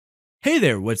Hey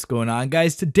there, what's going on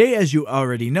guys? Today, as you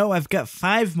already know, I've got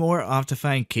 5 more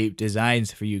Optifine Cape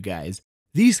designs for you guys.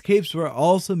 These capes were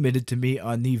all submitted to me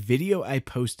on the video I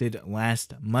posted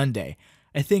last Monday.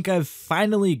 I think I've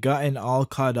finally gotten all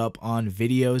caught up on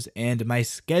videos and my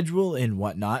schedule and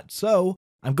whatnot, so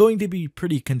I'm going to be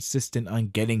pretty consistent on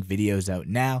getting videos out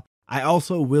now. I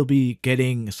also will be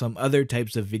getting some other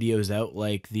types of videos out,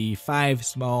 like the 5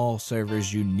 small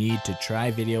servers you need to try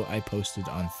video I posted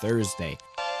on Thursday.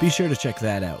 Be sure to check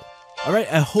that out.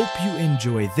 Alright, I hope you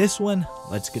enjoy this one.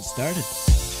 Let's get started.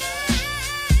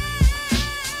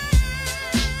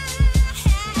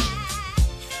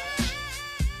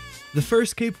 The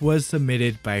first cape was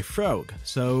submitted by Frog,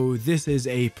 so this is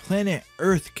a Planet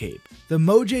Earth cape. The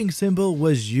Mojang symbol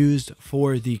was used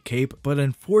for the cape, but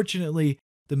unfortunately,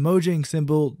 the Mojang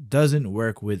symbol doesn't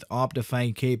work with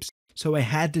Optifine capes, so I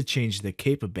had to change the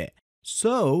cape a bit.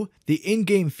 So, the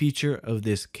in-game feature of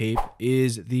this cape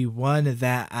is the one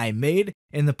that I made,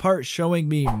 and the part showing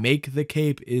me make the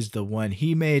cape is the one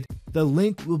he made. The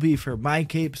link will be for my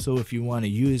cape, so if you want to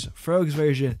use Frog's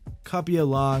version, copy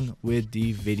along with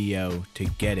the video to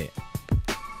get it.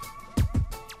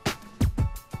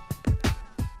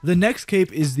 The next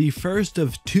cape is the first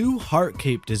of 2 heart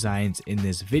cape designs in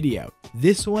this video.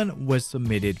 This one was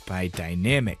submitted by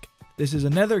Dynamic. This is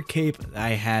another cape I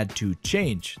had to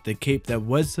change. The cape that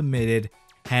was submitted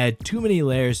had too many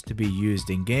layers to be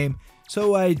used in game,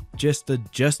 so I just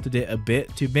adjusted it a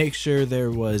bit to make sure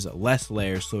there was less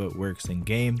layers so it works in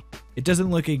game. It doesn't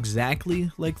look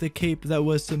exactly like the cape that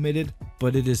was submitted,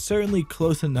 but it is certainly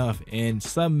close enough, and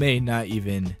some may not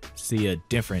even see a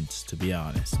difference, to be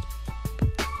honest.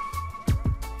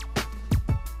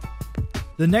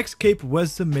 The next cape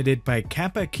was submitted by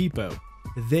Kappa Kipo.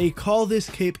 They call this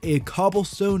cape a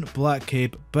cobblestone block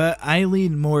cape, but I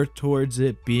lean more towards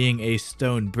it being a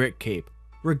stone brick cape.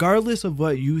 Regardless of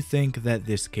what you think that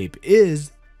this cape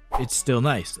is, it's still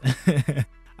nice.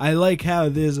 I like how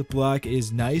this block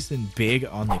is nice and big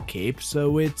on the cape,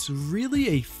 so it's really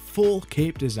a full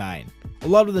cape design. A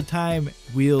lot of the time,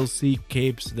 we'll see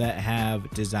capes that have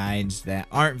designs that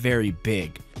aren't very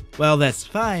big. Well, that's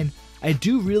fine. I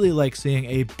do really like seeing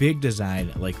a big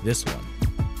design like this one.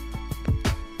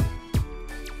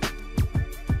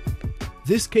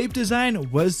 This cape design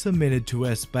was submitted to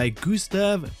us by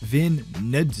Gustav Van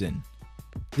Nudsen.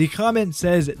 The comment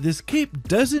says, "This cape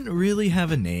doesn't really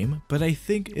have a name, but I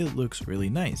think it looks really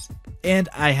nice." And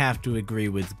I have to agree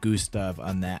with Gustav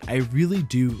on that. I really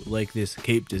do like this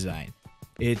cape design.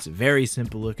 It's very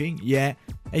simple looking, yet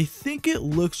I think it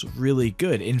looks really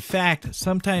good. In fact,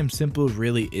 sometimes simple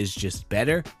really is just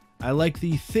better. I like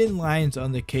the thin lines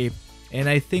on the cape, and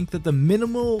I think that the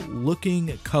minimal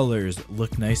looking colors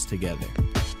look nice together.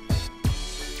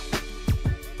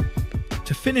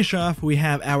 To finish off, we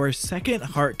have our second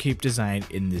heart cape design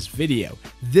in this video.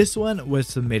 This one was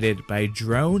submitted by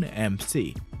Drone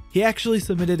MC. He actually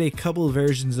submitted a couple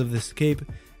versions of this cape.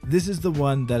 This is the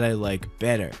one that I like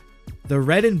better. The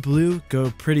red and blue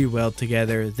go pretty well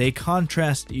together. They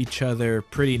contrast each other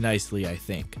pretty nicely, I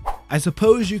think. I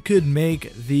suppose you could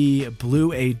make the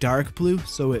blue a dark blue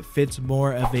so it fits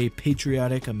more of a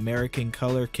patriotic American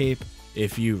color cape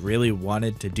if you really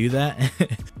wanted to do that.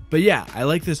 But yeah, I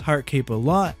like this heart cape a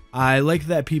lot. I like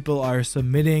that people are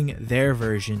submitting their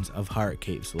versions of heart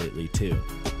capes lately too.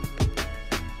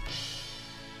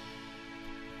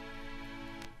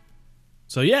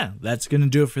 So yeah, that's gonna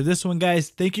do it for this one, guys.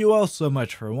 Thank you all so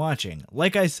much for watching.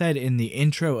 Like I said in the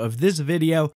intro of this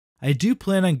video, I do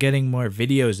plan on getting more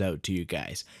videos out to you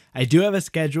guys. I do have a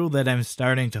schedule that I'm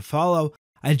starting to follow.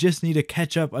 I just need to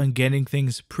catch up on getting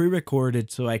things pre-recorded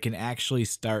so I can actually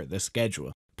start the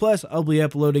schedule. Plus, I'll be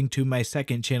uploading to my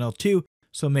second channel too,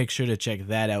 so make sure to check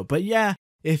that out. But yeah,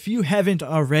 if you haven't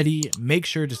already, make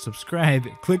sure to subscribe,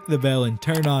 click the bell, and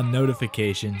turn on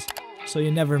notifications so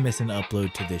you never miss an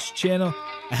upload to this channel.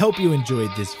 I hope you enjoyed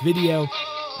this video.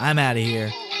 I'm out of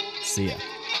here. See ya.